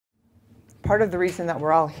part of the reason that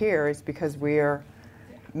we're all here is because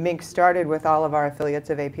MINK started with all of our affiliates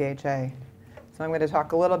of APHA. So I'm going to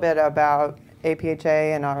talk a little bit about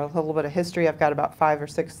APHA and a little bit of history. I've got about 5 or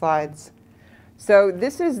 6 slides. So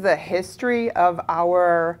this is the history of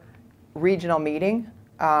our regional meeting.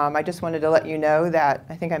 I just wanted to let you know that,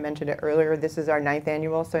 I think I mentioned it earlier, this is our 9th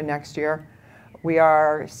annual, so next year we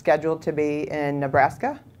are scheduled to be in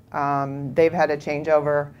Nebraska. They've had a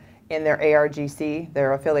changeover in their ARGC,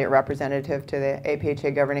 their affiliate representative to the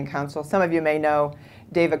APHA Governing Council. Some of you may know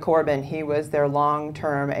David Corbin. He was their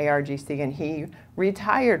long-term ARGC, and he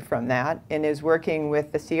retired from that and is working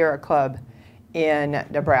with the Sierra Club in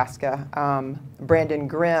Nebraska. Brandon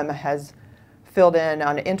Grimm has filled in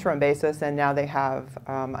on an interim basis, and now they have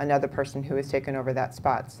another person who has taken over that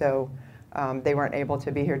spot. So they weren't able to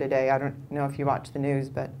be here today. I don't know if you watch the news,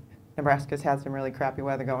 but Nebraska's had some really crappy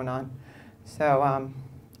weather going on. So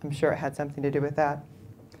I'm sure it had something to do with that.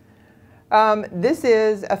 This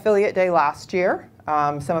is Affiliate Day last year.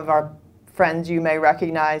 Some of our friends you may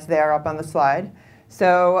recognize there up on the slide.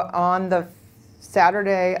 So on the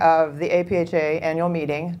Saturday of the APHA annual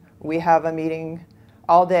meeting, we have a meeting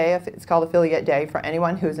all day. It's called Affiliate Day for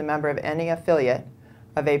anyone who's a member of any affiliate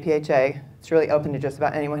of APHA. It's really open to just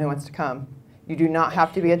about anyone who wants to come. You do not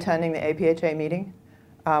have to be attending the APHA meeting.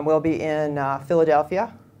 We'll be in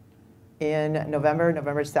Philadelphia in November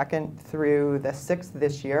 2nd through the 6th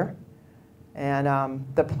this year. And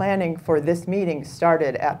the planning for this meeting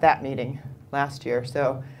started at that meeting last year.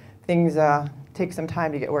 So things take some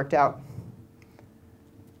time to get worked out.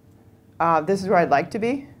 This is where I'd like to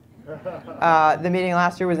be. The meeting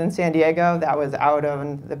last year was in San Diego. That was out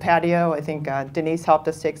on the patio. I think Denise helped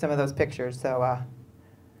us take some of those pictures. So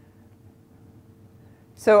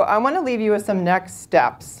I want to leave you with some next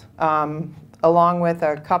steps, along with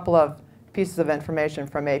a couple of pieces of information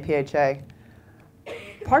from APHA.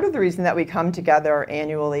 Part of the reason that we come together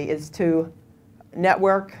annually is to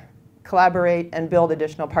network, collaborate, and build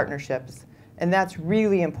additional partnerships. And that's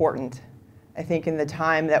really important, I think, in the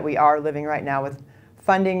time that we are living right now with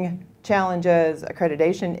funding challenges,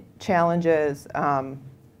 accreditation challenges,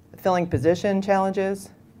 filling position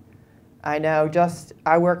challenges. I know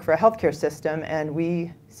I work for a healthcare system, and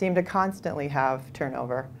we seem to constantly have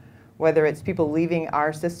turnover, whether it's people leaving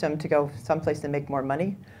our system to go someplace and make more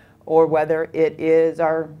money, or whether it is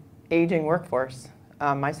our aging workforce,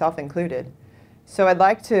 myself included. So I'd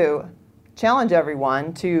like to challenge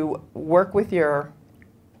everyone to work with your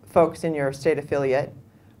folks in your state affiliate,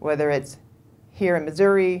 whether it's here in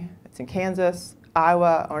Missouri, it's in Kansas,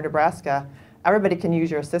 Iowa, or Nebraska. Everybody can use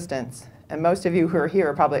your assistance. And most of you who are here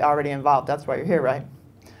are probably already involved. That's why you're here, right?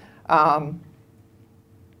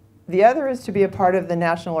 The other is to be a part of the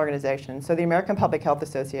national organization, so the American Public Health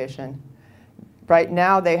Association. Right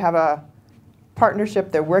now, they have a partnership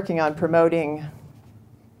they're working on promoting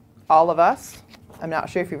all of us. I'm not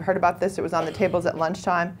sure if you've heard about this. It was on the tables at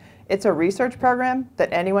lunchtime. It's a research program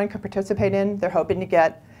that anyone can participate in. They're hoping to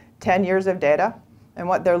get 10 years of data. And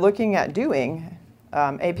what they're looking at doing,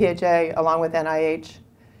 APHA along with NIH,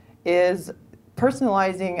 is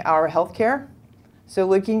personalizing our healthcare. So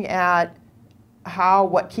looking at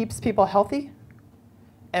what keeps people healthy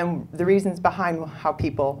and the reasons behind how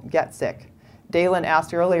people get sick. Dalen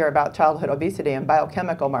asked earlier about childhood obesity and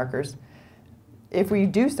biochemical markers. If we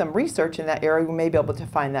do some research in that area, we may be able to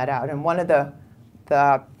find that out. And one of the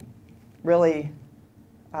really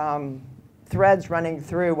threads running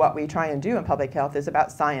through what we try and do in public health is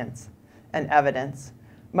about science and evidence.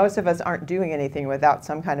 Most of us aren't doing anything without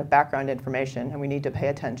some kind of background information, and we need to pay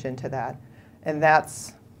attention to that. And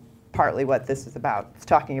that's partly what this is about. It's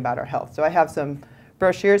talking about our health. So I have some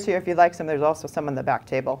brochures here if you'd like some. There's also some on the back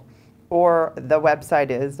table. Or the website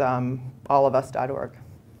is allofus.org.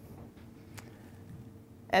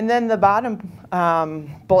 And then the bottom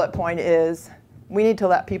bullet point is we need to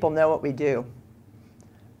let people know what we do.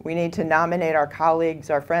 We need to nominate our colleagues,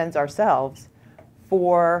 our friends, ourselves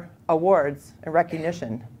for awards and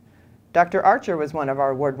recognition. Dr. Archer was one of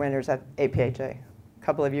our award winners at APHA a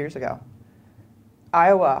couple of years ago.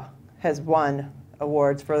 Iowa has won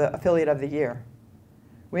awards for the Affiliate of the Year.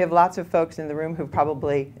 We have lots of folks in the room who've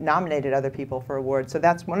probably nominated other people for awards. So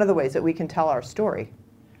that's one of the ways that we can tell our story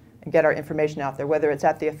and get our information out there, whether it's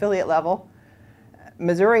at the affiliate level.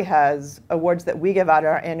 Missouri has awards that we give out at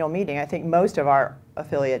our annual meeting. I think most of our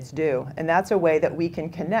affiliates do. And that's a way that we can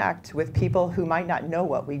connect with people who might not know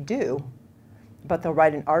what we do, but they'll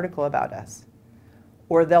write an article about us.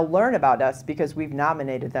 Or they'll learn about us because we've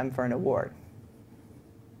nominated them for an award.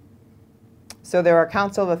 So there are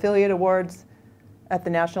Council of Affiliate Awards at the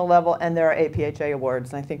national level, and there are APHA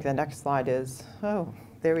awards. And I think the next slide is, oh,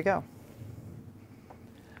 there we go.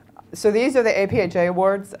 So these are the APHA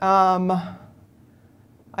awards. I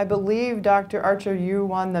believe, Dr. Archer, you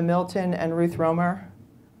won the Milton and Ruth Romer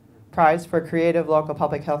Prize for Creative Local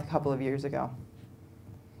Public Health a couple of years ago.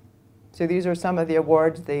 So these are some of the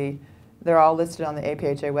awards. They're all listed on the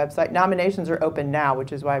APHA website. Nominations are open now,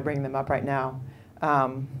 which is why I bring them up right now.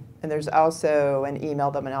 And there's also an email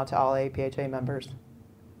that went out to all APHA members.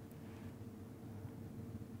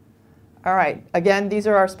 All right, again, these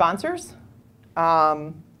are our sponsors.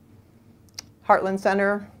 Heartland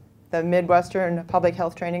Center, the Midwestern Public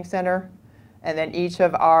Health Training Center, and then each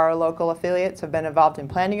of our local affiliates have been involved in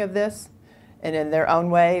planning of this. And in their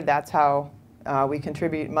own way, that's how we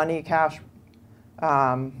contribute money, cash,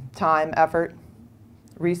 time, effort,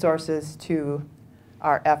 resources to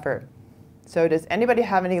our effort. So does anybody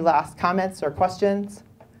have any last comments or questions?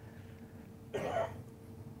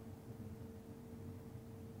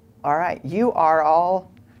 All right, you are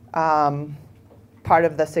all part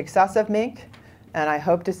of the success of MINK, and I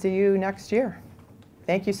hope to see you next year.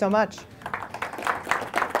 Thank you so much.